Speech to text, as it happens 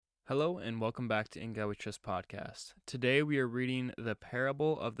Hello and welcome back to In God We Trust podcast. Today we are reading the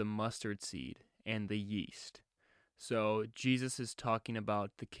parable of the mustard seed and the yeast. So Jesus is talking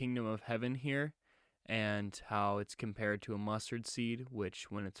about the kingdom of heaven here and how it's compared to a mustard seed,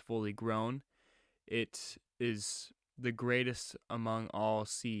 which when it's fully grown, it is the greatest among all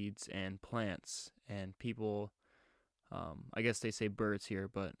seeds and plants and people. I guess they say birds here,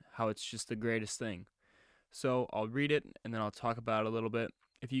 but how it's just the greatest thing. So I'll read it and then I'll talk about it a little bit.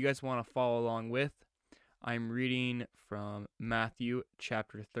 If you guys want to follow along with, I'm reading from Matthew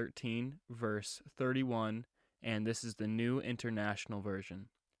chapter 13, verse 31, and this is the New International Version.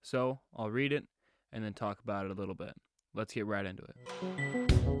 So I'll read it and then talk about it a little bit. Let's get right into it.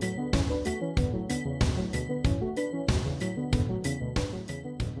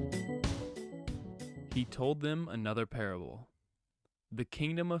 He told them another parable. The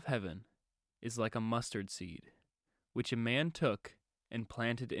kingdom of heaven is like a mustard seed, which a man took and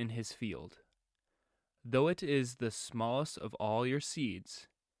planted in his field. Though it is the smallest of all your seeds,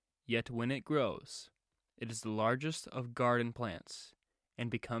 yet when it grows, it is the largest of garden plants,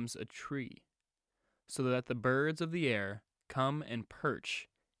 and becomes a tree, so that the birds of the air come and perch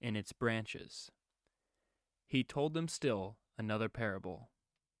in its branches. He told them still another parable.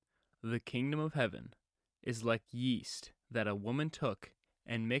 The kingdom of heaven is like yeast that a woman took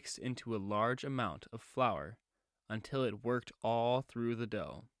and mixed into a large amount of flour until it worked all through the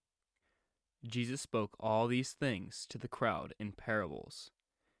dough. Jesus spoke all these things to the crowd in parables.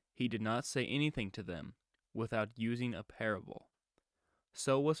 He did not say anything to them without using a parable.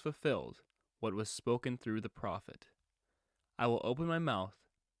 So was fulfilled what was spoken through the prophet. I will open my mouth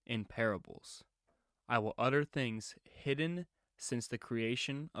in parables. I will utter things hidden since the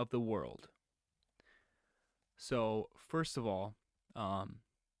creation of the world. So, first of all,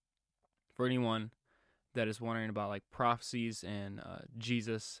 for anyone that is wondering about like prophecies and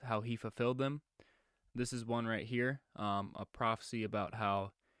Jesus, how he fulfilled them, this is one right here, a prophecy about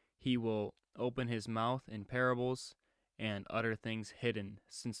how he will open his mouth in parables and utter things hidden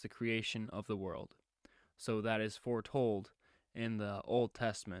since the creation of the world. So that is foretold in the Old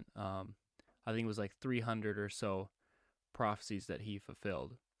Testament. I think it was like 300 or so prophecies that he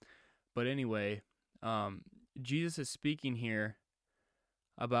fulfilled. But anyway, Jesus is speaking here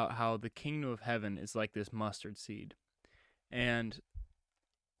about how the kingdom of heaven is like this mustard seed. And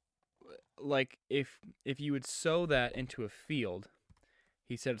like if you would sow that into a field,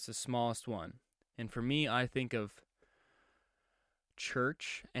 he said it's the smallest one. And for me, I think of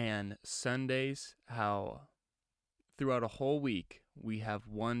church and Sundays, how throughout a whole week we have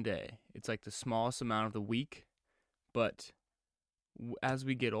one day. It's like the smallest amount of the week, but as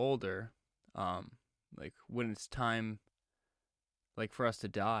we get older, like when it's time like for us to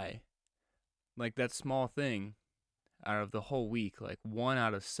die, like that small thing out of the whole week, like 1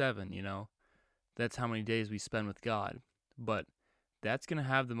 out of 7, that's how many days we spend with God. But that's going to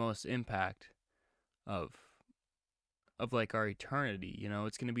have the most impact of like our eternity,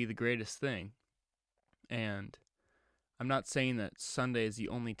 it's going to be the greatest thing. And I'm not saying that Sunday is the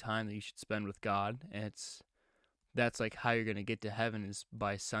only time that you should spend with God, and that's like how you're going to get to heaven is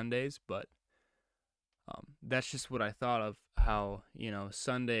by Sundays, but that's just what I thought of how,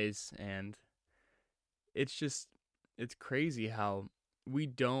 Sundays, and it's crazy how we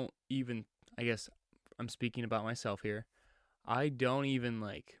don't even, I guess I'm speaking about myself here, I don't even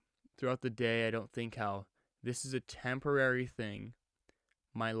throughout the day, I don't think how this is a temporary thing.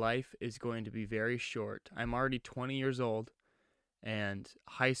 My life is going to be very short. I'm already 20 years old, and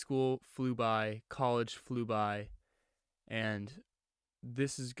high school flew by, college flew by, and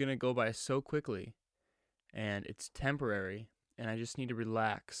this is going to go by so quickly. And it's temporary, and I just need to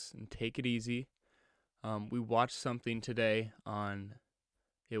relax and take it easy. We watched something today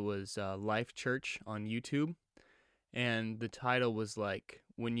it was Life Church on YouTube, and the title was like,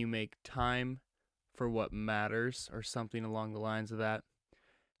 when you make time for what matters, or something along the lines of that.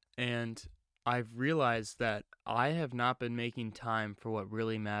 And I've realized that I have not been making time for what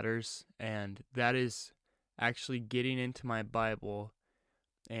really matters, and that is actually getting into my Bible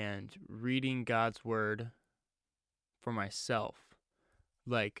and reading God's Word for myself.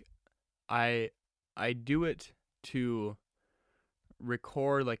 Like I do it to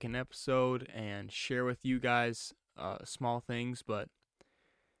record like an episode and share with you guys small things, but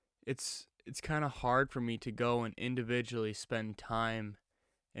it's kind of hard for me to go and individually spend time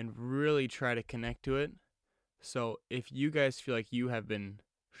and really try to connect to it. So if you guys feel like you have been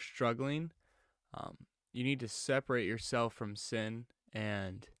struggling, you need to separate yourself from sin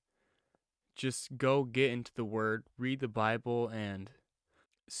and just go get into the Word, read the Bible, and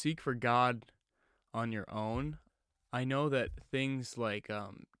seek for God on your own. I know that things like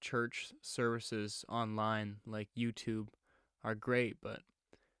church services online, like YouTube, are great, but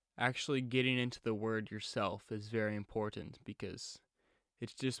actually getting into the Word yourself is very important because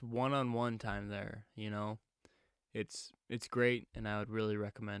it's just one-on-one time there, you know? It's great, and I would really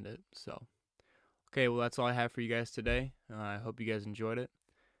recommend it. So, okay, well, that's all I have for you guys today. I hope you guys enjoyed it.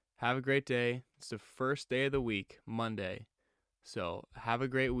 Have a great day. It's the first day of the week, Monday. So, have a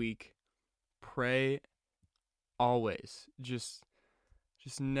great week. Pray always. Just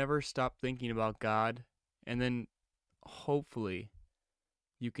never stop thinking about God, and then hopefully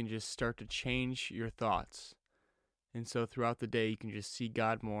you can just start to change your thoughts. And so throughout the day you can just see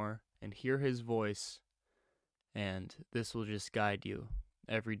God more and hear his voice, and this will just guide you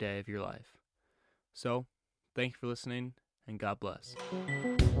every day of your life. So, thank you for listening, and God bless.